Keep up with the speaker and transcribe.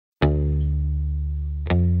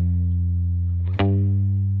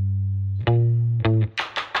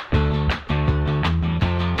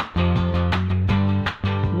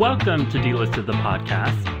Welcome to Dlisted, the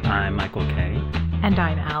podcast. I'm Michael K. And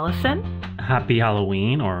I'm Allison. Happy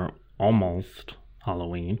Halloween, or almost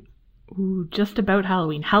Halloween. Ooh, just about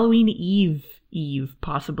Halloween. Halloween Eve,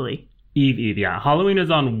 possibly. Eve, yeah. Halloween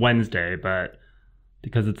is on Wednesday, but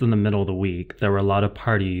because it's in the middle of the week, there were a lot of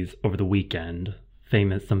parties over the weekend.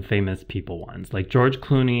 Some famous people ones, like George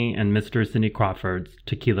Clooney and Mr. Cindy Crawford's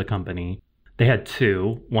Tequila Company. They had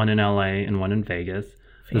two, one in LA and one in Vegas.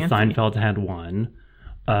 Fancy. The Seinfeld had one.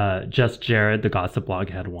 Just Jared, the gossip blog,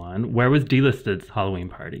 had one. Where was Dlisted's Halloween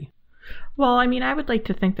party? Well, I mean, I would like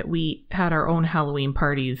to think that we had our own Halloween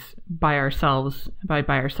parties by ourselves. By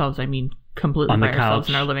ourselves, I mean completely by ourselves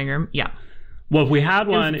in our living room. Yeah. Well, if we had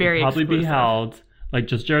one, it'd probably exclusive. be held, like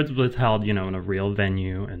just Jared's was held, in a real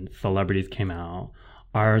venue and celebrities came out.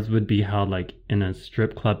 Ours would be held like in a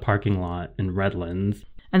strip club parking lot in Redlands.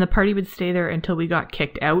 And the party would stay there until we got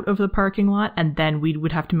kicked out of the parking lot, and then we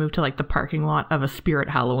would have to move to like the parking lot of a Spirit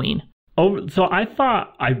Halloween. Oh, so I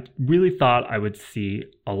really thought I would see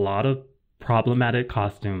a lot of problematic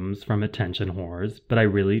costumes from attention whores, but I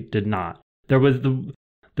really did not. There was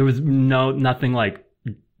nothing like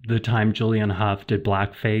the time Julianne Hough did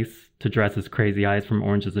blackface to dress as Crazy Eyes from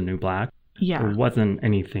Orange Is the New Black. Yeah. There wasn't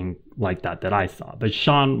anything like that I saw. But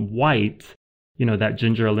Shaun White, that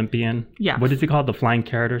ginger Olympian. Yeah. What is he called? The Flying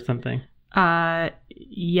Carrot or something? Yeah,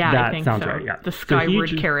 that I think sounds so. right, yeah. The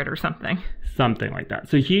Skyward Carrot or something. Something like that.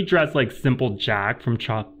 So he dressed like Simple Jack from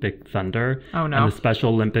Tropic Thunder. Oh, no. And the Special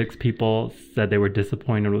Olympics people said they were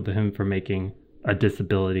disappointed with him for making a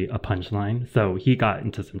disability a punchline. So he got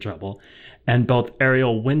into some trouble. And both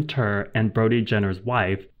Ariel Winter and Brody Jenner's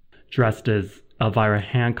wife dressed as Elvira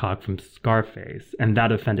Hancock from Scarface. And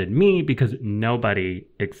that offended me because nobody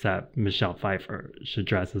except Michelle Pfeiffer should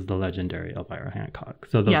dress as the legendary Elvira Hancock.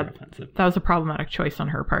 So those are offensive. That was a problematic choice on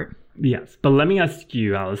her part. Yes. But let me ask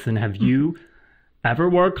you, Allison, have you ever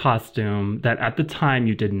wore a costume that at the time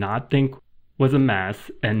you did not think was a mess,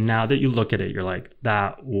 and now that you look at it, you're like,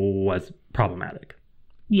 that was problematic?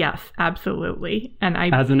 Yes, absolutely. And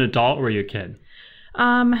as an adult, or were you a kid?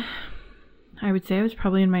 I would say I was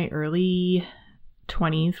probably in my early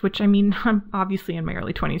 20s, which I mean, I'm obviously in my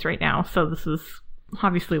early 20s right now. So this is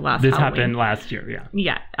obviously Halloween. Happened last year, yeah.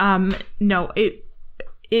 Yeah. No,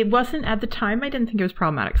 it wasn't at the time. I didn't think it was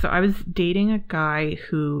problematic. So I was dating a guy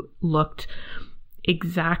who looked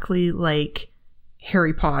exactly like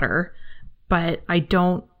Harry Potter, but I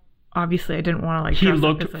didn't want to like. He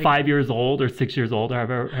looked 5 years old or 6 years old, or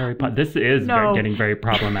however Harry Potter. This is getting very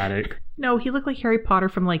problematic. No, he looked like Harry Potter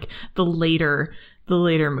from like the later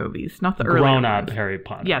movies, not the earlier grown up ones. Harry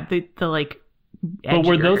Potter. Yeah, the like. But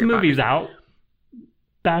were those Harry movies Potters out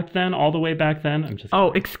back then? All the way back then? I'm just.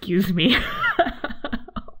 Oh, excuse me.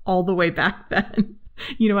 All the way back then.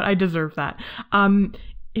 You know what? I deserve that.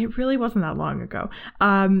 It really wasn't that long ago.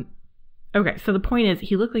 Okay, so the point is,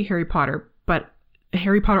 he looked like Harry Potter, but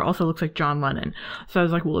Harry Potter also looks like John Lennon. So I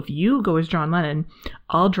was like, well, if you go as John Lennon,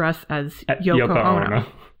 I'll dress as Yoko Ono.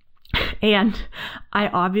 And I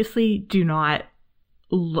obviously don't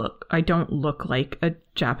look like a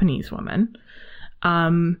Japanese woman.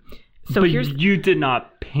 So but you did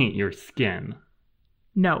not paint your skin.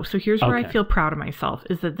 No. So here's where I feel proud of myself,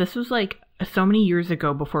 is that this was like so many years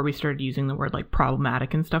ago before we started using the word like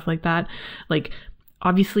problematic and stuff like that. Like,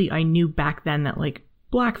 obviously I knew back then that like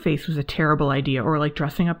blackface was a terrible idea, or like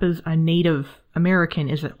dressing up as a Native American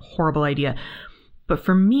is a horrible idea. But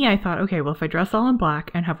for me, I thought, okay, well, if I dress all in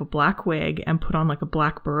black and have a black wig and put on like a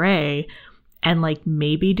black beret and like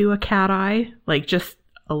maybe do a cat eye, like just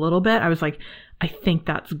a little bit, I was like, I think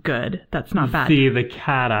that's good. That's not bad. See, the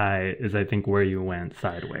cat eye is, I think, where you went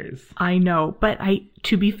sideways. I know, but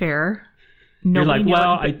to be fair, you're like,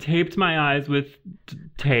 well, I taped my eyes with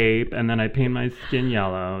tape and then I painted my skin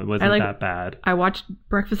yellow. It wasn't that bad. I watched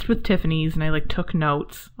Breakfast with Tiffany's and I like took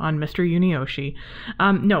notes on Mr. Yunioshi.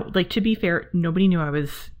 No, like, to be fair, nobody knew I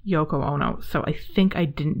was Yoko Ono. So I think I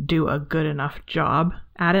didn't do a good enough job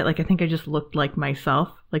at it. Like, I think I just looked like myself,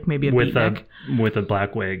 like maybe a beatnik. With a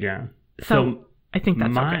black wig, yeah. So I think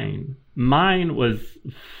that's Mine was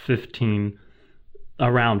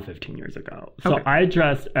around 15 years ago. So I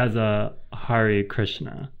dressed as a Hare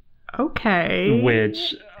Krishna. Okay.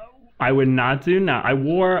 Which I would not do now. I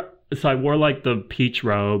wore like the peach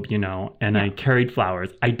robe, and I carried flowers.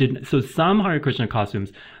 So some Hare Krishna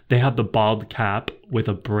costumes, they have the bald cap with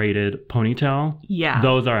a braided ponytail. Yeah.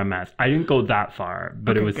 Those are a mess. I didn't go that far,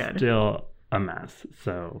 but it was still a mess.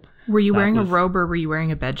 So were you wearing a robe or were you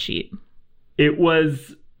wearing a bed sheet? It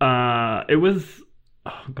was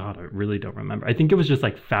oh God, I really don't remember. I think it was just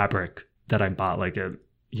like fabric that I bought like at,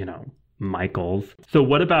 Michael's. So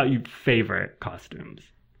what about you favorite costumes?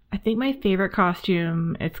 I think my favorite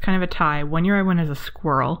costume, it's kind of a tie. One year I went as a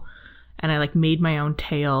squirrel, and I like made my own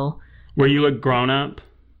tail. Were you a grown-up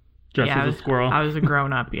dressed as a squirrel? I was a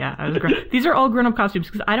grown-up, yeah. These are all grown-up costumes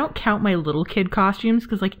because I don't count my little kid costumes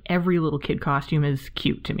because like every little kid costume is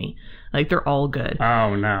cute to me. Like they're all good.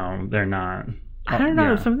 Oh, no, they're not. I don't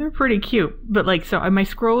know. Yeah. Some of them are pretty cute. But like, so my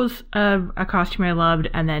squirrel was a costume I loved.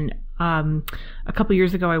 And then a couple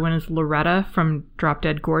years ago, I went as Loretta from Drop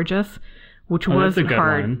Dead Gorgeous, which was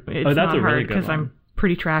hard. One. It's that's not a really hard because I'm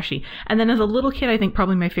pretty trashy. And then as a little kid, I think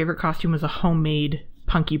probably my favorite costume was a homemade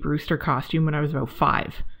Punky Brewster costume when I was about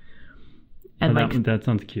 5. And that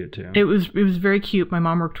sounds cute too. It was very cute. My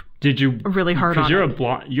mom worked really hard on it.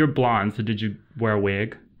 Because you're blonde, so did you wear a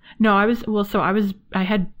wig? No, I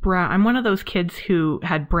had brown. I'm one of those kids who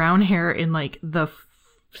had brown hair in like the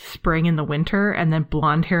spring and the winter, and then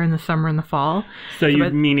blonde hair in the summer and the fall.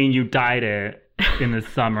 Meaning you dyed it in the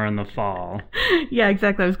summer and the fall. Yeah,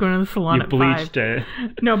 exactly. I was going to the salon at 5. You bleached it.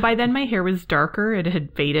 No, by then my hair was darker. It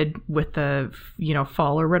had faded with the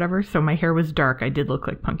fall or whatever. So my hair was dark. I did look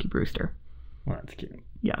like Punky Brewster. Well, that's cute.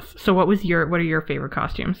 Yes. So what are your favorite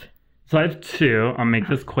costumes? So I have 2. I'll make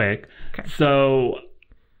this quick. Okay. So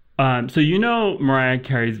Mariah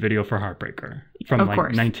Carey's video for Heartbreaker from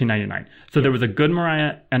 1999. So there was a good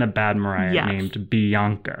Mariah and a bad Mariah named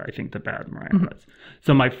Bianca, I think the bad Mariah was.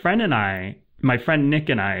 So my friend Nick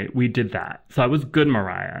and I, we did that. So I was good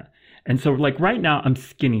Mariah. And so like right now I'm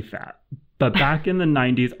skinny fat. But back in the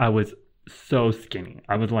 90s, I was so skinny.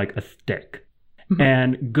 I was like a stick.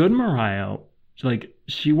 And good Mariah, like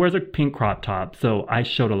she wears a pink crop top. So I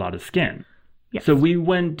showed a lot of skin. Yes. So we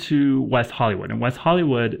went to West Hollywood. In West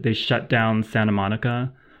Hollywood, they shut down Santa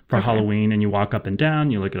Monica for Halloween, and you walk up and down,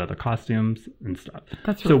 you look at other costumes and stuff.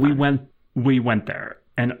 That's really fun. we went there,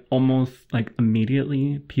 and almost like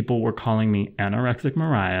immediately, people were calling me anorexic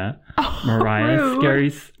Mariah,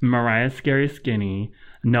 Mariah scary skinny,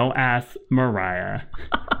 no ass Mariah.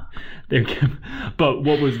 But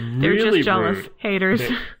what was really they're just jealous rude, haters.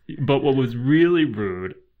 But what was really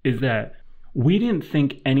rude is that we didn't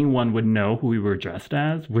think anyone would know who we were dressed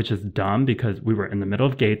as, which is dumb because we were in the middle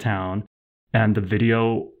of Gay Town and the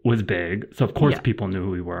video was big. So, of course, people knew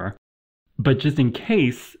who we were. But just in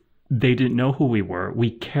case they didn't know who we were,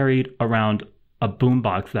 we carried around a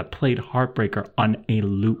boombox that played Heartbreaker on a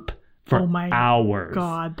loop for hours. Oh, my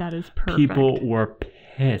God, that is perfect. People were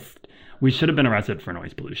pissed. We should have been arrested for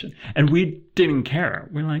noise pollution. And we didn't care.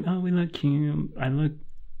 We're like, oh, we look cute. I look,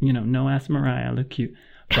 no ass Mariah. I look cute.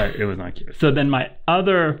 But it was not cute. So then my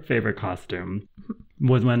other favorite costume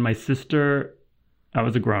was when I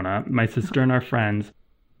was a grown-up, my sister and our friends,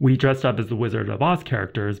 we dressed up as the Wizard of Oz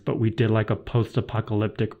characters, but we did like a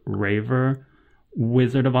post-apocalyptic raver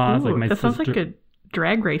Wizard of Oz. Ooh, that sounds like a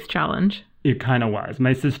drag race challenge. It kind of was.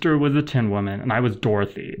 My sister was a Tin Woman, and I was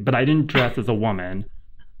Dorothy. But I didn't dress as a woman.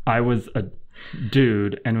 I was a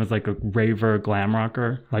dude, and was like a raver glam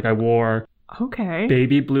rocker. Like I wore...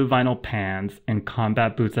 baby blue vinyl pants and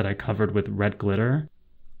combat boots that I covered with red glitter.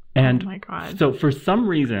 And oh my God. So for some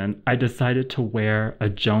reason, I decided to wear a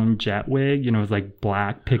Joan Jett wig. It was like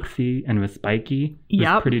black pixie and it was spiky. It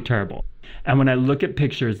was pretty terrible. And when I look at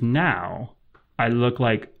pictures now, I look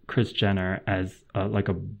like Kris Jenner as like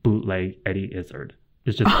a bootleg Eddie Izzard.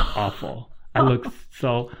 It's just awful. I look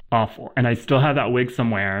so awful. And I still have that wig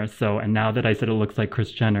somewhere. And now that I said it looks like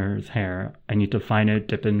Kris Jenner's hair, I need to find it,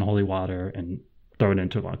 dip it in holy water, and throw it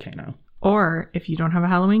into a volcano. Or if you don't have a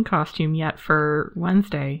Halloween costume yet for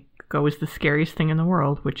Wednesday, go as the scariest thing in the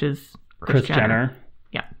world, which is Kris Jenner.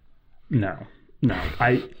 Yeah. No.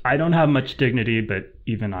 I don't have much dignity, but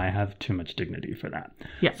even I have too much dignity for that.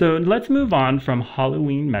 Yeah. So let's move on from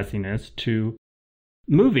Halloween messiness to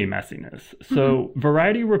movie messiness. So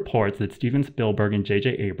Variety reports that Steven Spielberg and J.J.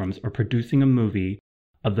 Abrams are producing a movie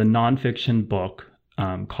of the nonfiction book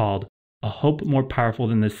called A Hope More Powerful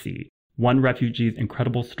Than the Sea, One Refugee's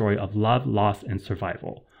Incredible Story of Love, Loss, and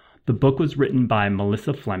Survival. The book was written by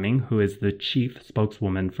Melissa Fleming, who is the chief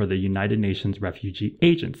spokeswoman for the United Nations Refugee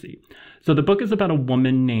Agency. So the book is about a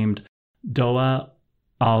woman named Doa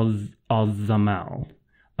Al-Zamel,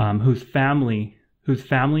 whose family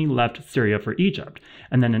left Syria for Egypt.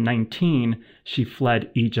 And then in 19, she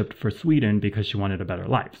fled Egypt for Sweden because she wanted a better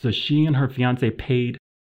life. So she and her fiance paid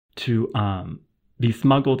to be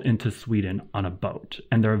smuggled into Sweden on a boat.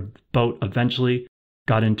 And their boat eventually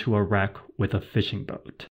got into a wreck with a fishing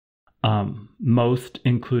boat. Most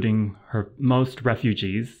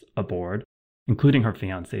refugees aboard, including her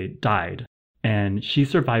fiance, died. And she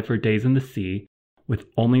survived for days in the sea with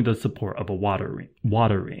only the support of a water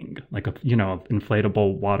ring, like an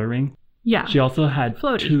inflatable water ring. Yeah. She also had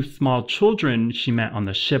Floaty. 2 small children she met on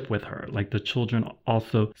the ship with her. Like, the children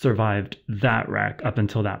also survived that wreck up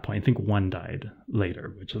until that point. I think one died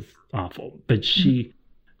later, which was awful. But she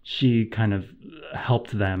kind of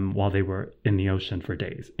helped them while they were in the ocean for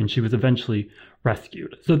days. And she was eventually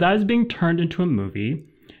rescued. So that is being turned into a movie.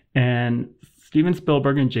 And Steven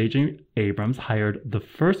Spielberg and J.J. Abrams hired the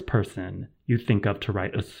first person you think of to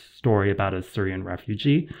write a story about a Syrian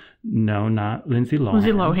refugee. No, not Lindsay Lohan.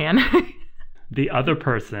 Lindsay Lohan. The other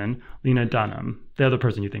person, Lena Dunham. The other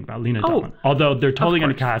person you think about, Lena Dunham. Although they're totally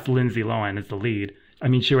going to cast Lindsay Lohan as the lead. I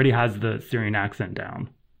mean, she already has the Syrian accent down.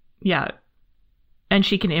 Yeah. And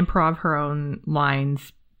she can improv her own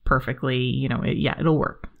lines perfectly. You know, it'll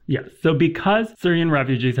work. Yes. So because Syrian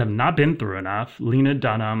refugees have not been through enough, Lena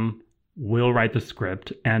Dunham will write the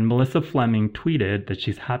script. And Melissa Fleming tweeted that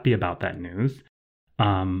she's happy about that news.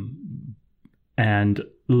 And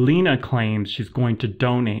Lena claims she's going to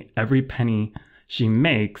donate every penny she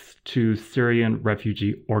makes to Syrian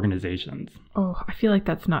refugee organizations. Oh, I feel like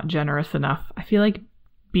that's not generous enough. I feel like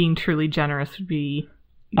being truly generous would be...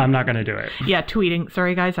 I'm not going to do it. Yeah, tweeting,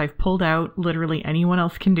 sorry guys, I've pulled out. Literally anyone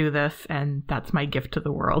else can do this, and that's my gift to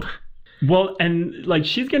the world. Well, and like,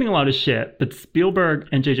 she's getting a lot of shit, but Spielberg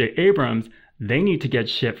and J.J. Abrams, they need to get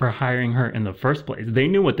shit for hiring her in the first place. They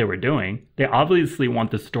knew what they were doing. They obviously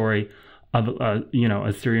want the story of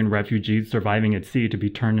a Syrian refugee surviving at sea to be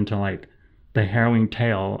turned into like the harrowing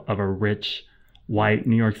tale of a rich white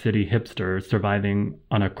New York City hipster surviving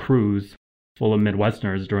on a cruise full of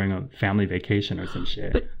Midwesterners during a family vacation or some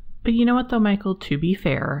shit. But you know what though, Michael, to be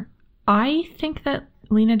fair, I think that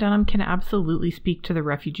Lena Dunham can absolutely speak to the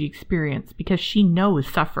refugee experience because she knows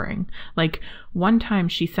suffering. Like, one time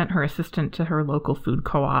she sent her assistant to her local food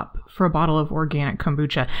co-op for a bottle of organic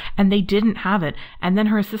kombucha, and they didn't have it. And then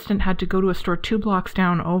her assistant had to go to a store 2 blocks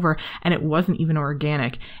down over, and it wasn't even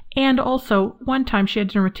organic. And also, one time she had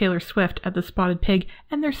dinner with Taylor Swift at the Spotted Pig,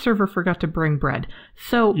 and their server forgot to bring bread.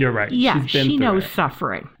 So, you're right. Yeah, she knows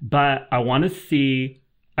suffering. But I want to see...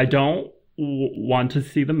 I don't want to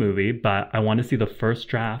see the movie, but I want to see the first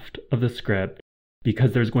draft of the script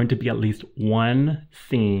because there's going to be at least one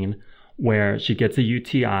scene where she gets a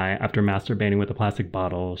UTI after masturbating with a plastic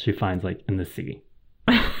bottle she finds like in the sea.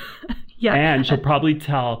 Yeah. And she'll probably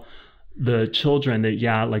tell the children that,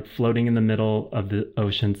 yeah, like floating in the middle of the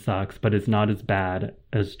ocean sucks, but it's not as bad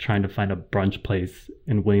as trying to find a brunch place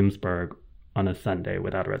in Williamsburg on a Sunday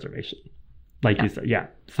without a reservation. Like you said, yeah.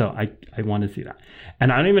 So I want to see that.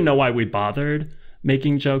 And I don't even know why we bothered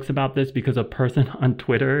making jokes about this because a person on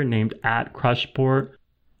Twitter named @Crushport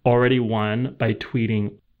already won by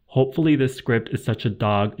tweeting, hopefully this script is such a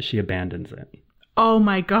dog she abandons it. Oh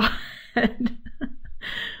my God.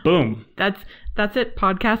 Boom. That's it.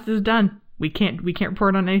 Podcast is done. We can't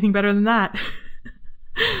report on anything better than that.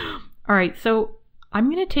 All right. So I'm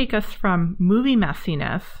going to take us from movie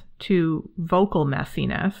messiness to vocal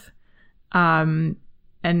messiness.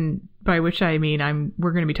 And by which I mean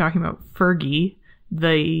we're going to be talking about Fergie,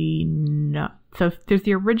 so there's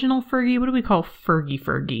the original Fergie. What do we call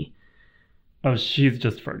Fergie? Oh, she's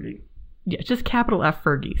just Fergie. Yeah, just capital F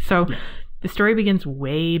Fergie. So The story begins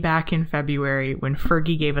way back in February when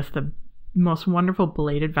Fergie gave us the most wonderful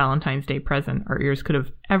belated Valentine's Day present our ears could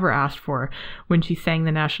have ever asked for when she sang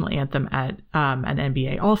the national anthem at an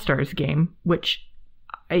NBA All-Stars game, which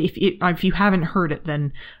if you haven't heard it,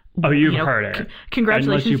 then... Oh, you've heard it.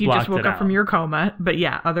 Congratulations, you just woke up from your coma. But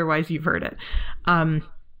yeah, otherwise you've heard it.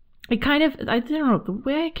 It kind of, I don't know, the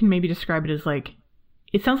way I can maybe describe it is like,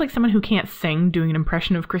 it sounds like someone who can't sing doing an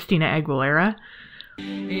impression of Christina Aguilera.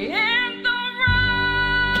 And the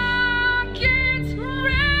rockets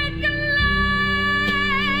regulate,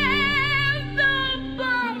 the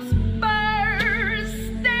bombs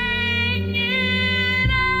bursting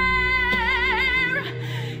in air,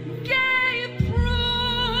 gave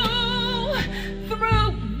through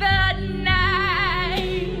the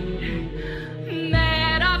night,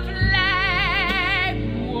 that our flag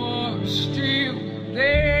was still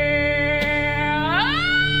there.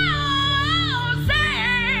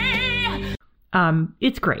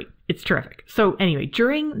 It's great. It's terrific. So anyway,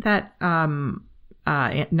 during that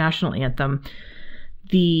national anthem,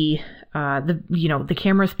 the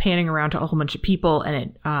camera's panning around to a whole bunch of people, and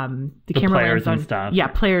it the camera lands on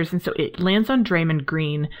players, and so it lands on Draymond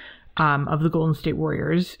Green of the Golden State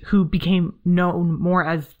Warriors, who became known more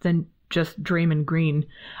as than just Draymond Green.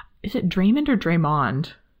 Is it Draymond or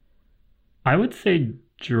Draymond? I would say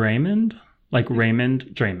Draymond. Like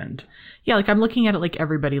Draymond. Yeah, like I'm looking at it like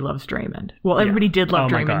everybody loves Draymond. Well, everybody did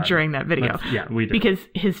love Draymond during that video. We did. Because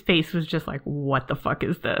his face was just like, what the fuck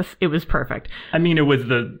is this? It was perfect. I mean, it was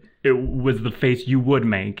the face you would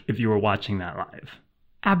make if you were watching that live.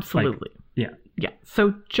 Absolutely. Yeah.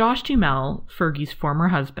 So Josh Duhamel, Fergie's former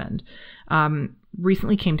husband,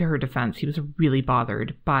 recently came to her defense. He was really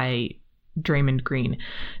bothered by Draymond Green.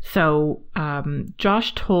 So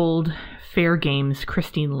Josh told Fair Game's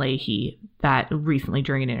Christine Leahy that recently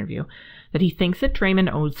during an interview that he thinks that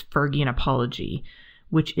Draymond owes Fergie an apology,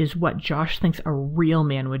 which is what Josh thinks a real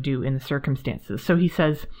man would do in the circumstances. So he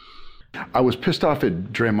says, I was pissed off at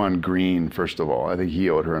Draymond Green, first of all. I think he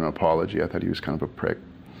owed her an apology. I thought he was kind of a prick.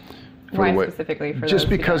 Why specifically for just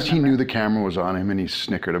because he knew the camera was on him and he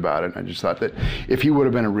snickered about it. And I just thought that if he would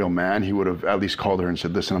have been a real man, he would have at least called her and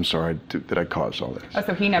said, listen, I'm sorry that I caused all this. Oh,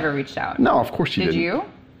 so he never reached out? No, of course he didn't. Did you?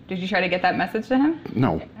 Did you try to get that message to him?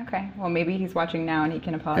 No. Okay, well maybe he's watching now and he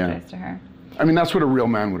can apologize to her. I mean, that's what a real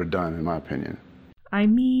man would have done, in my opinion. I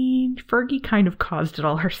mean, Fergie kind of caused it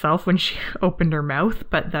all herself when she opened her mouth,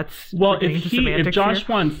 but that's... Well, if Josh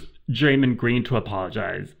wants Draymond Green to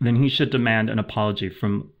apologize, then he should demand an apology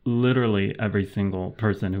from literally every single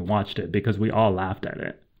person who watched it, because we all laughed at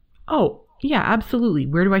it. Oh, yeah, absolutely.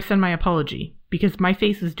 Where do I send my apology? Because my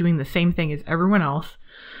face is doing the same thing as everyone else.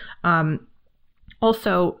 But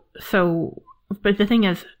the thing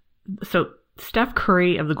is, Steph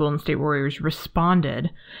Curry of the Golden State Warriors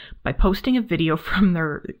responded by posting a video from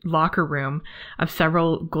their locker room of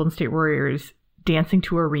several Golden State Warriors dancing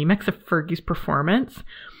to a remix of Fergie's performance,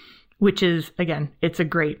 which is, again, it's a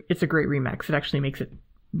great remix. It actually makes it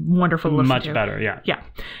wonderful to listen Much to. better, yeah. Yeah.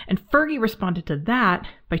 And Fergie responded to that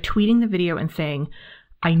by tweeting the video and saying,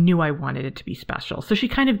 I knew I wanted it to be special. So she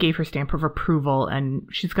kind of gave her stamp of approval, and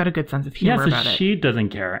she's got a good sense of humor about it. She doesn't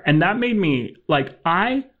care. And that made me,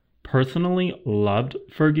 I personally loved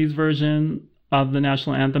Fergie's version of the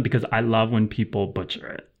national anthem because I love when people butcher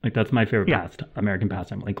it. That's my favorite American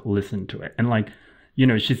pastime. Listen to it. And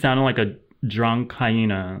she sounded like a drunk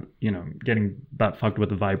hyena, getting butt fucked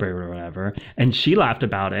with a vibrator or whatever. And she laughed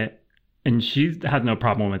about it. And she has no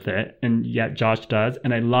problem with it. And yet Josh does.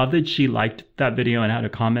 And I love that she liked that video and had a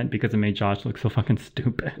comment because it made Josh look so fucking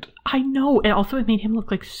stupid. I know. And also it made him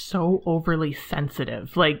look so overly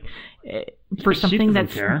sensitive. For something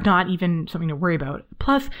that's not even something to worry about.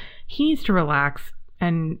 Plus, he needs to relax.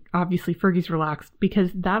 And obviously Fergie's relaxed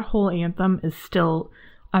because that whole anthem is still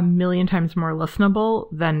a million times more listenable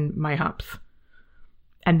than My Humps.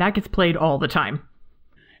 And that gets played all the time.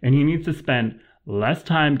 And he needs to spend less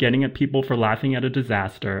time getting at people for laughing at a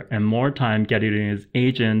disaster and more time getting at his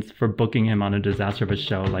agents for booking him on a disaster of a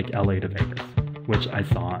show like LA to Vegas, which I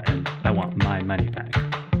saw and I want my money back.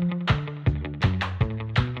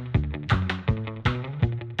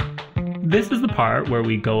 This is the part where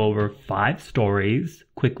we go over 5 stories,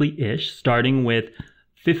 quickly-ish, starting with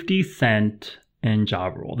 50 Cent and Ja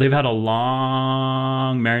Rule. They've had a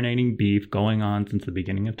long marinating beef going on since the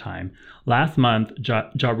beginning of time. Last month,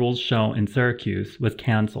 Ja Rule's show in Syracuse was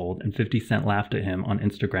canceled and 50 Cent laughed at him on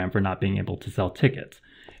Instagram for not being able to sell tickets.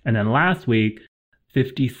 And then last week,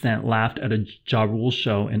 50 Cent laughed at a Ja Rule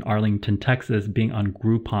show in Arlington, Texas being on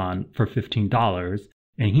Groupon for $15,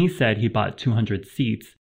 and he said he bought 200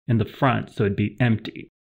 seats in the front so it'd be empty.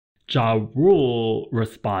 Ja Rule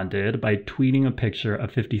responded by tweeting a picture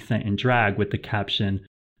of 50 Cent in drag with the caption,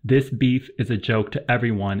 "This beef is a joke to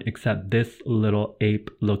everyone except this little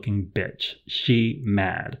ape-looking bitch. She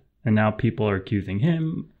mad." And now people are accusing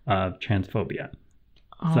him of transphobia.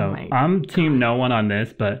 So I'm team no one on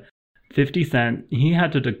this, but 50 Cent, he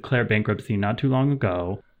had to declare bankruptcy not too long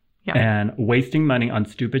ago. Yeah. And wasting money on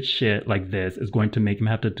stupid shit like this is going to make him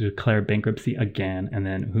have to declare bankruptcy again. And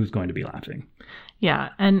then who's going to be laughing? Yeah.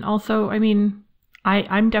 And also, I mean,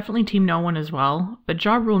 I'm definitely team no one as well. But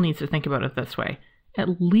Ja Rule needs to think about it this way.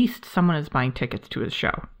 At least someone is buying tickets to his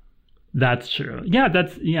show. That's true. Yeah,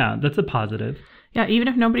 that's a positive. Yeah, even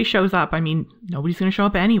if nobody shows up, I mean, nobody's going to show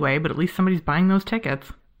up anyway, but at least somebody's buying those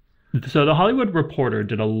tickets. So The Hollywood Reporter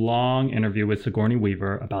did a long interview with Sigourney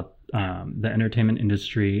Weaver about the entertainment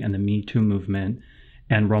industry and the Me Too movement,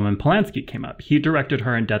 and Roman Polanski came up. He directed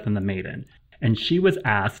her in Death and the Maiden, and she was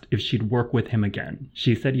asked if she'd work with him again.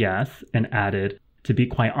 She said yes, and added, "To be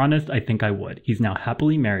quite honest, I think I would. He's now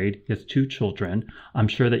happily married. He has 2 children. I'm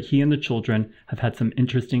sure that he and the children have had some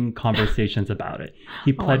interesting conversations about it.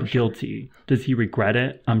 He pled guilty. Does he regret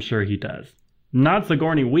it? I'm sure he does." Not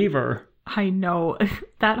Sigourney Weaver. I know.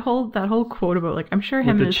 That whole quote about, I'm sure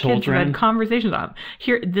him and his kids have had conversations on.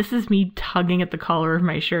 Here, this is me tugging at the collar of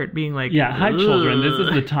my shirt, being like, yeah, hi, children. This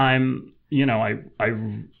is the time, I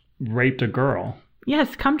raped a girl.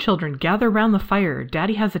 Yes, come children, gather round the fire.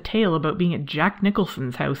 Daddy has a tale about being at Jack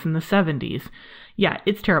Nicholson's house in the 70s. Yeah,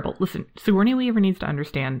 it's terrible. Listen, Sigourney Weaver needs to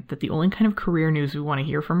understand that the only kind of career news we want to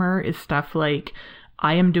hear from her is stuff like,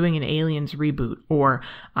 I am doing an Aliens reboot, or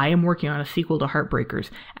I am working on a sequel to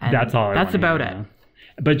Heartbreakers. And that's all. That's about it.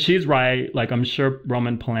 But she's right. Like, I'm sure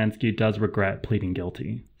Roman Polanski does regret pleading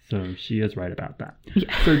guilty. So she is right about that.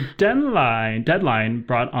 Yeah. So Deadline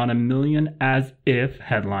brought on 1 million as-if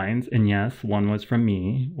headlines. And yes, one was from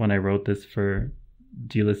me when I wrote this for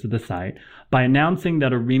Dlisted the site, by announcing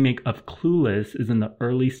that a remake of Clueless is in the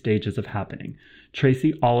early stages of happening.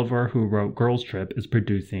 Tracy Oliver, who wrote Girls Trip, is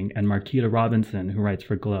producing, and Marquita Robinson, who writes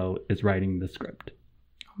for Glow, is writing the script.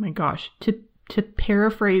 Oh my gosh. To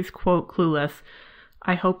paraphrase, quote, Clueless,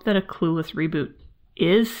 I hope that a Clueless reboot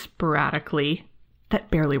is sporadically... That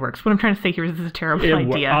barely works. What I'm trying to say here is this is a terrible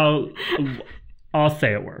idea. I'll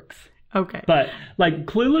say it works. Okay. But, like,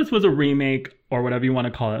 Clueless was a remake, or whatever you want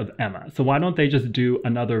to call it, of Emma. So why don't they just do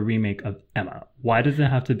another remake of Emma? Why does it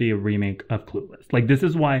have to be a remake of Clueless? Like, this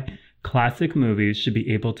is why classic movies should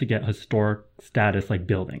be able to get historic status like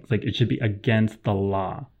buildings. Like, it should be against the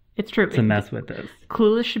law. It's true. To mess with this.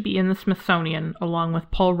 Clueless should be in the Smithsonian along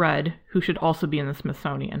with Paul Rudd, who should also be in the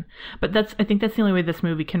Smithsonian. But I think that's the only way this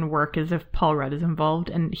movie can work is if Paul Rudd is involved,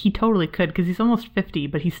 and he totally could because he's almost 50,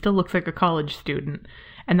 but he still looks like a college student,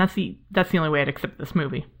 and that's the only way I'd accept this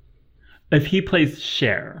movie. If he plays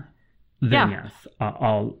Cher, then yes,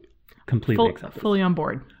 I'll completely accept it. Fully on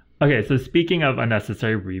board. Okay, so speaking of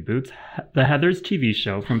unnecessary reboots, the Heathers TV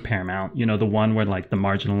show from Paramount, you know, the one where like the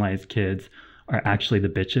marginalized kids are actually the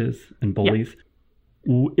bitches and bullies.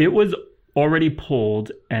 Yeah. It was already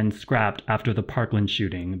pulled and scrapped after the Parkland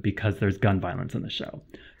shooting because there's gun violence in the show.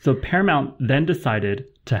 So Paramount then decided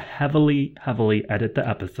to heavily edit the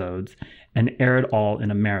episodes and air it all in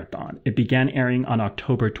a marathon. It began airing on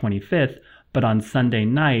October 25th, but on Sunday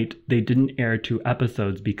night, they didn't air 2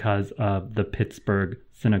 episodes because of the Pittsburgh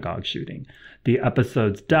synagogue shooting. The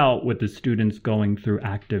episodes dealt with the students going through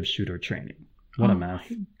active shooter training. What a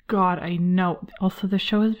mess. God, I know. Also, the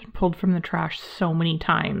show has been pulled from the trash so many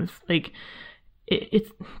times. Like,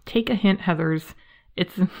 it's take a hint, Heathers.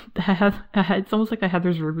 It's almost like a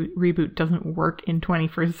Heathers reboot doesn't work in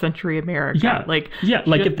 21st century America. Like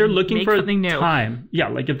if they're looking for something new. Time,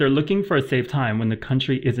 like if they're looking for a safe time when the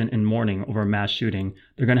country isn't in mourning over a mass shooting,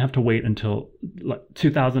 they're gonna have to wait until like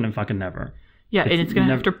 2000 and fucking never. Yeah, and it's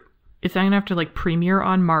gonna have to. It's not gonna have to like premiere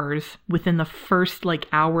on Mars within the first like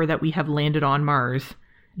hour that we have landed on Mars.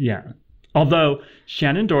 Yeah. Although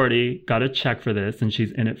Shannon Doherty got a check for this and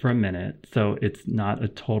she's in it for a minute. So it's not a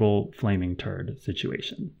total flaming turd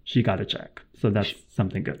situation. She got a check. So that's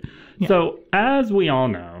something good. Yeah. So as we all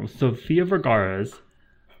know, Sofia Vergara's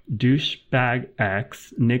douchebag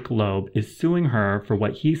ex, Nick Loeb, is suing her for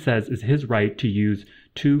what he says is his right to use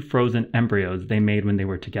 2 frozen embryos they made when they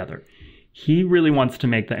were together. He really wants to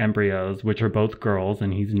make the embryos, which are both girls,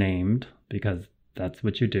 and he's named because that's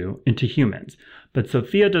what you do, into humans. But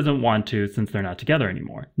Sophia doesn't want to since they're not together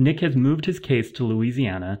anymore. Nick has moved his case to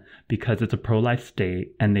Louisiana because it's a pro-life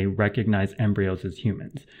state and they recognize embryos as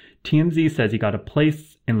humans. TMZ says he got a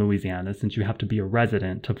place in Louisiana since you have to be a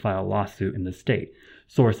resident to file a lawsuit in the state.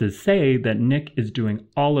 Sources say that Nick is doing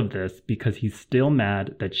all of this because he's still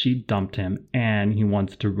mad that she dumped him and he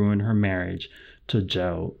wants to ruin her marriage to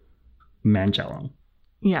Joe Manganiello.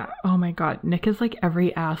 Yeah. Oh my God. Nick is like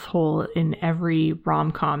every asshole in every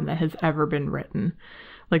rom-com that has ever been written.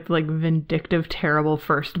 Like vindictive, terrible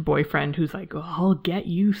first boyfriend who's like, oh, I'll get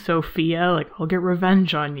you, Sophia. Like, I'll get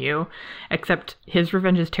revenge on you. Except his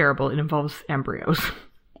revenge is terrible. It involves embryos.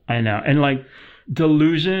 I know. And like,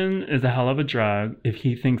 delusion is a hell of a drug if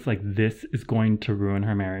he thinks like this is going to ruin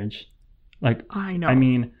her marriage. Like, I know. I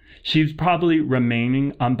mean, she's probably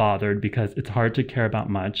remaining unbothered because it's hard to care about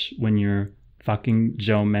much when you're fucking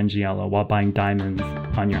Joe Manganiello while buying diamonds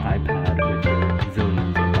on your iPad with your zillions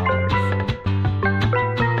of dollars.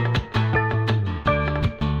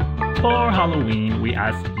 For Halloween, we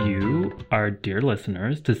asked you, our dear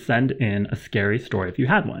listeners, to send in a scary story if you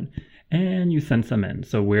had one. And you sent some in.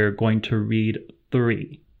 So we're going to read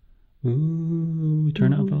 3. Ooh,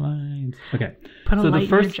 turn out the lights. Okay. Put a light in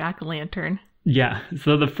your jack-o'-lantern. Yeah.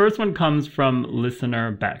 So the first one comes from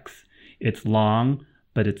listener Bex. It's long,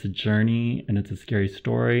 but it's a journey and it's a scary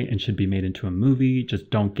story and should be made into a movie. Just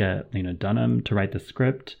don't get Lena Dunham to write the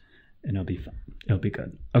script and it'll be fun. It'll be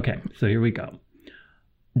good. Okay, so here we go.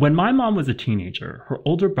 When my mom was a teenager, her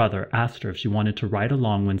older brother asked her if she wanted to ride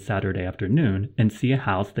along one Saturday afternoon and see a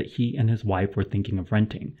house that he and his wife were thinking of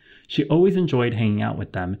renting. She always enjoyed hanging out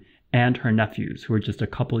with them and her nephews, who were just a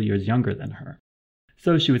couple years younger than her.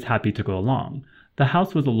 So she was happy to go along. The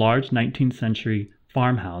house was a large 19th century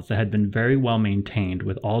farmhouse that had been very well maintained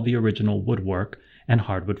with all the original woodwork and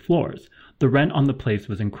hardwood floors. The rent on the place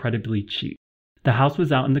was incredibly cheap. The house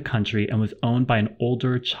was out in the country and was owned by an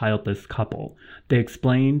older, childless couple. They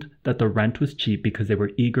explained that the rent was cheap because they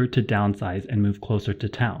were eager to downsize and move closer to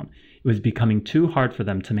town. It was becoming too hard for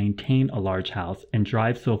them to maintain a large house and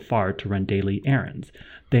drive so far to run daily errands.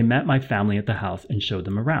 They met my family at the house and showed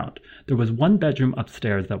them around. There was one bedroom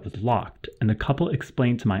upstairs that was locked, and the couple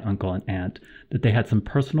explained to my uncle and aunt that they had some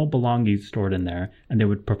personal belongings stored in there, and they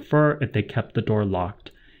would prefer if they kept the door locked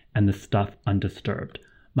and the stuff undisturbed.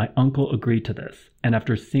 My uncle agreed to this, and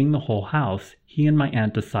after seeing the whole house, he and my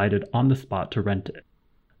aunt decided on the spot to rent it.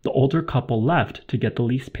 The older couple left to get the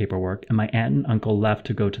lease paperwork, and my aunt and uncle left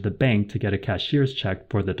to go to the bank to get a cashier's check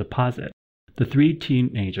for the deposit. The 3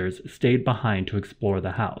 teenagers stayed behind to explore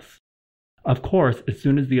the house. Of course, as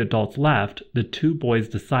soon as the adults left, the 2 boys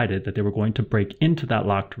decided that they were going to break into that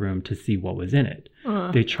locked room to see what was in it.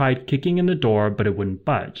 They tried kicking in the door, but it wouldn't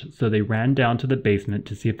budge, so they ran down to the basement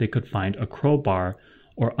to see if they could find a crowbar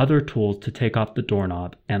or other tools to take off the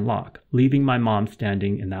doorknob and lock, leaving my mom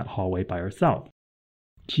standing in that hallway by herself.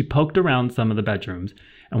 She poked around some of the bedrooms,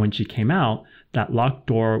 and when she came out, that locked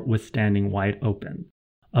door was standing wide open.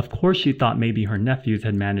 Of course, she thought maybe her nephews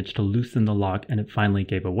had managed to loosen the lock and it finally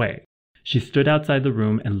gave away. She stood outside the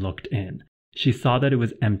room and looked in. She saw that it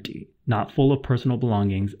was empty, not full of personal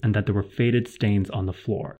belongings, and that there were faded stains on the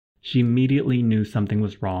floor. She immediately knew something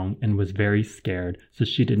was wrong and was very scared, so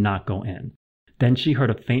she did not go in. Then she heard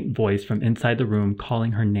a faint voice from inside the room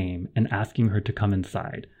calling her name and asking her to come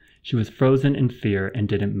inside. She was frozen in fear and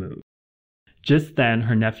didn't move. Just then,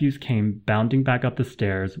 her nephews came bounding back up the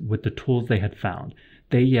stairs with the tools they had found.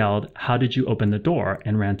 They yelled, "How did you open the door?"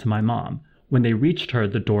 and ran to my mom. When they reached her,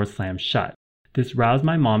 the door slammed shut. This roused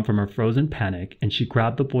my mom from her frozen panic, and she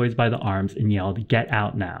grabbed the boys by the arms and yelled, "Get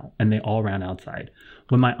out now," and they all ran outside.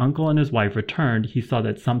 When my uncle and his wife returned, he saw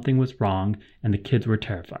that something was wrong, and the kids were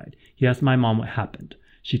terrified. He asked my mom what happened.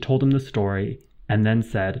 She told him the story, and then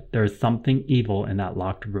said, "There is something evil in that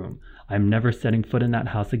locked room. I am never setting foot in that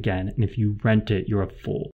house again, and if you rent it, you're a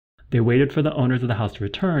fool." They waited for the owners of the house to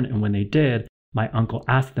return, and when they did, my uncle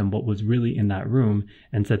asked them what was really in that room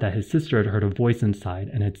and said that his sister had heard a voice inside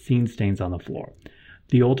and had seen stains on the floor.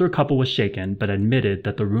 The older couple was shaken, but admitted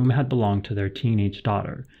that the room had belonged to their teenage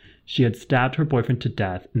daughter. She had stabbed her boyfriend to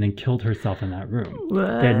death and then killed herself in that room.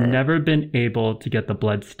 What? They had never been able to get the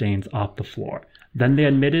blood stains off the floor. Then they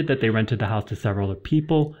admitted that they rented the house to several other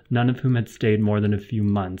people, none of whom had stayed more than a few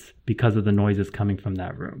months because of the noises coming from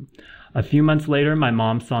that room. A few months later, my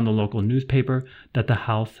mom saw in the local newspaper that the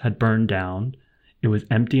house had burned down. It was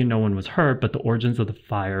empty and no one was hurt, but the origins of the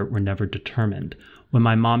fire were never determined. When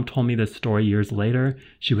my mom told me this story years later,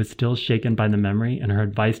 she was still shaken by the memory, and her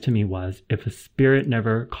advice to me was, if a spirit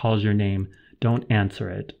never calls your name, don't answer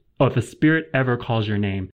it. Oh, if a spirit ever calls your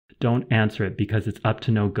name, don't answer it because it's up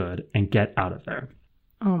to no good, and get out of there.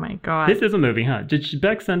 Oh my God. This is a movie, huh? Did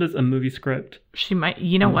Beck send us a movie script? She might.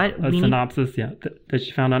 You know what? A synopsis, yeah, that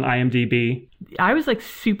she found on IMDb. I was like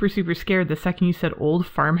super, super scared the second you said old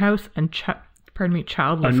farmhouse and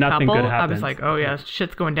childless nothing couple. Good happens. I was like, oh yeah,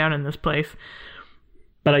 shit's going down in this place.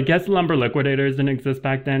 But I guess lumber liquidators didn't exist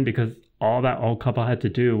back then because all that old couple had to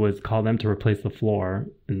do was call them to replace the floor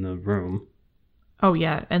in the room. Oh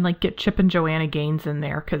yeah, and like get Chip and Joanna Gaines in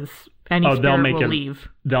there because any spirit will leave.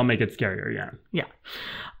 They'll make it scarier, yeah. Yeah.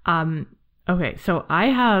 Okay, so I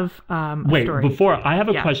have a story. Before I have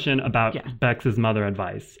a question about Bex's mother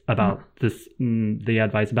advice about the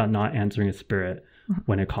advice about not answering a spirit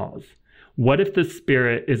when it calls. What if the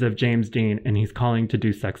spirit is of James Dean and he's calling to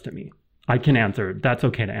do sex to me? I can answer. That's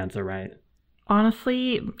okay to answer, right?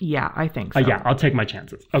 Honestly, yeah, I think so. Yeah, I'll take my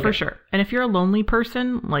chances. Okay. For sure. And if you're a lonely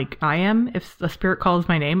person like I am, if a spirit calls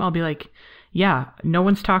my name, I'll be like, yeah, no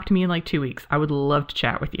one's talked to me in like 2 weeks. I would love to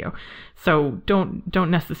chat with you. So don't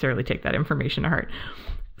necessarily take that information to heart.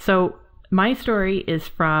 So my story is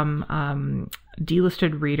from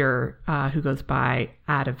Dlisted reader who goes by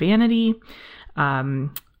Ada Vanity.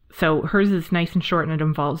 So hers is nice and short and it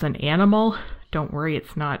involves an animal. Don't worry,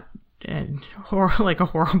 it's not like a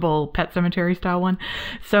horrible Pet Cemetery style one.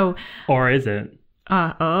 So, or is it?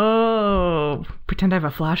 Pretend I have a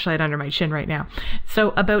flashlight under my chin right now. So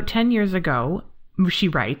about 10 years ago, she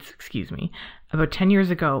writes, about 10 years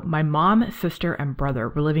ago, my mom, sister, and brother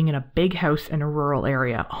were living in a big house in a rural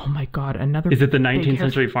area. Oh my God, another Is it the 19th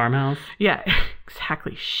century farmhouse? Yeah,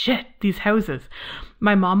 exactly. Shit, these houses.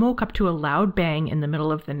 My mom woke up to a loud bang in the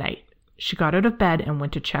middle of the night. She got out of bed and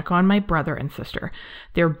went to check on my brother and sister.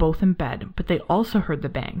 They were both in bed, but they also heard the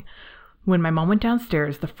bang. When my mom went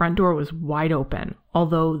downstairs, the front door was wide open,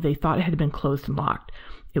 although they thought it had been closed and locked.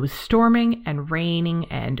 It was storming and raining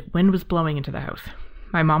and wind was blowing into the house.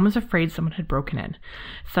 My mom was afraid someone had broken in.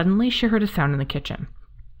 Suddenly, she heard a sound in the kitchen.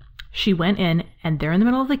 She went in, and there in the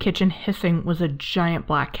middle of the kitchen, hissing, was a giant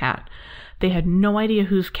black cat. They had no idea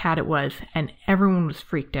whose cat it was, and everyone was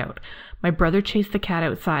freaked out. My brother chased the cat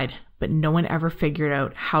outside, but no one ever figured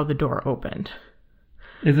out how the door opened.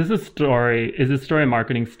 Is this a story? Is this story a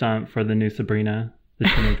marketing stunt for the new Sabrina, the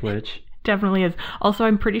Teenage Witch? Definitely is. Also,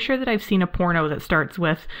 I'm pretty sure that I've seen a porno that starts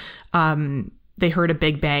with, they heard a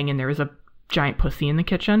big bang and there was a giant pussy in the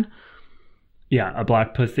kitchen. Yeah, a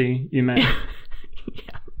black pussy, you meant?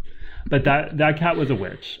 Yeah. But that cat was a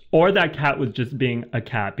witch. Or that cat was just being a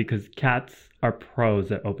cat, because cats are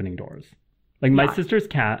pros at opening doors. Like, my sister's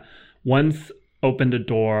cat once opened a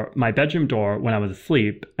door, my bedroom door, when I was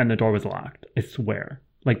asleep, and the door was locked. I swear.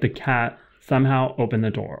 Like, the cat somehow opened the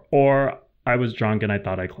door. Or I was drunk and I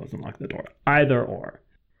thought I closed and locked the door. Either or.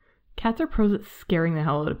 Cats are pros at scaring the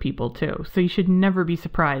hell out of people, too. So you should never be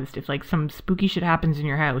surprised if, like, some spooky shit happens in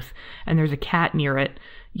your house and there's a cat near it.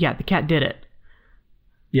 Yeah, the cat did it.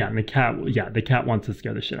 Yeah, and the cat wants to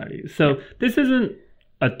scare the shit out of you. So this isn't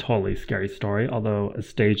a totally scary story, although a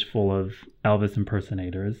stage full of Elvis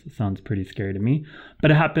impersonators sounds pretty scary to me.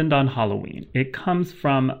 But it happened on Halloween. It comes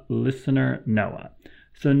from listener Noah.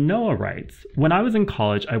 So Noah writes, when I was in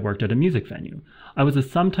college, I worked at a music venue. I was a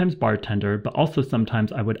sometimes bartender, but also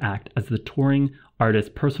sometimes I would act as the touring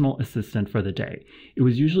artist's personal assistant for the day. It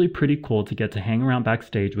was usually pretty cool to get to hang around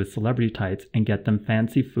backstage with celebrity types and get them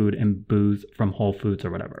fancy food and booze from Whole Foods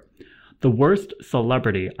or whatever. The worst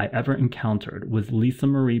celebrity I ever encountered was Lisa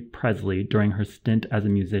Marie Presley during her stint as a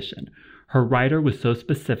musician. Her writer was so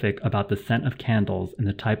specific about the scent of candles and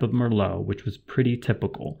the type of Merlot, which was pretty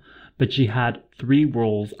typical. But she had 3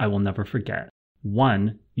 rules I will never forget.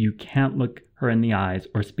 1, you can't look her in the eyes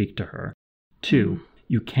or speak to her. 2,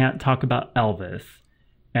 you can't talk about Elvis.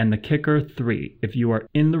 And the kicker, 3, if you are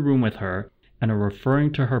in the room with her and are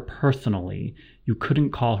referring to her personally, you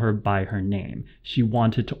couldn't call her by her name. She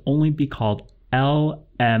wanted to only be called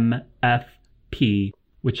LMFP,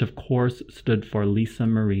 which of course stood for Lisa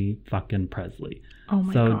Marie fucking Presley. Oh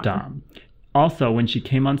my God. God. So dumb. Also, when she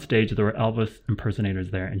came on stage, there were Elvis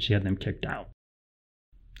impersonators there and she had them kicked out.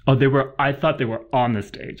 Oh, I thought they were on the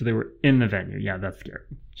stage. They were in the venue. Yeah, that's scary.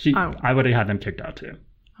 I would have had them kicked out too.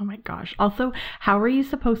 Oh my gosh. Also, how are you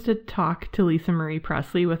supposed to talk to Lisa Marie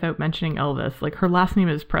Presley without mentioning Elvis? Like, her last name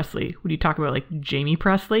is Presley. Would you talk about, like, Jamie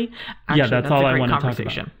Presley? Actually, that's all I want to talk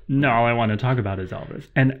about. No, all I want to talk about is Elvis.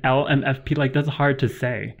 And LMFP, like, that's hard to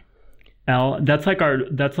say. That's like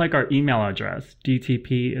our email address,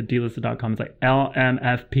 dtp@dlisted.com. It's like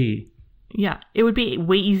LMFP. Yeah, it would be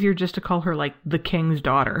way easier just to call her, like, the king's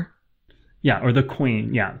daughter. Yeah, or the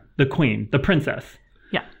queen. Yeah, the queen, the princess.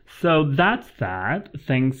 Yeah. So that's that.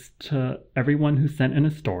 Thanks to everyone who sent in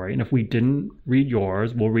a story. And if we didn't read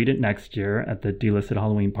yours, we'll read it next year at the Dlisted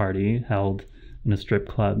Halloween party held in a strip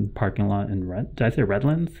club parking lot in did I say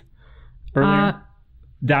Redlands earlier?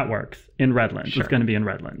 That works. In Redlands. Sure. It's going to be in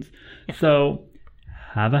Redlands. Yeah. So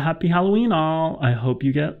have a happy Halloween, all. I hope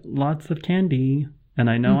you get lots of candy. And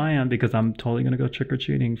I know I am, because I'm totally going to go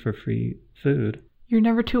trick-or-treating for free food. You're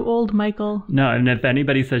never too old, Michael. No, and if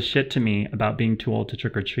anybody says shit to me about being too old to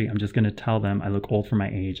trick-or-treat, I'm just going to tell them I look old for my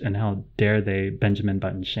age, and how dare they Benjamin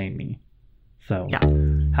Button shame me. So, yeah.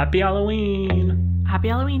 Happy Halloween! Happy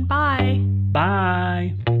Halloween. Bye!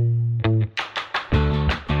 Bye!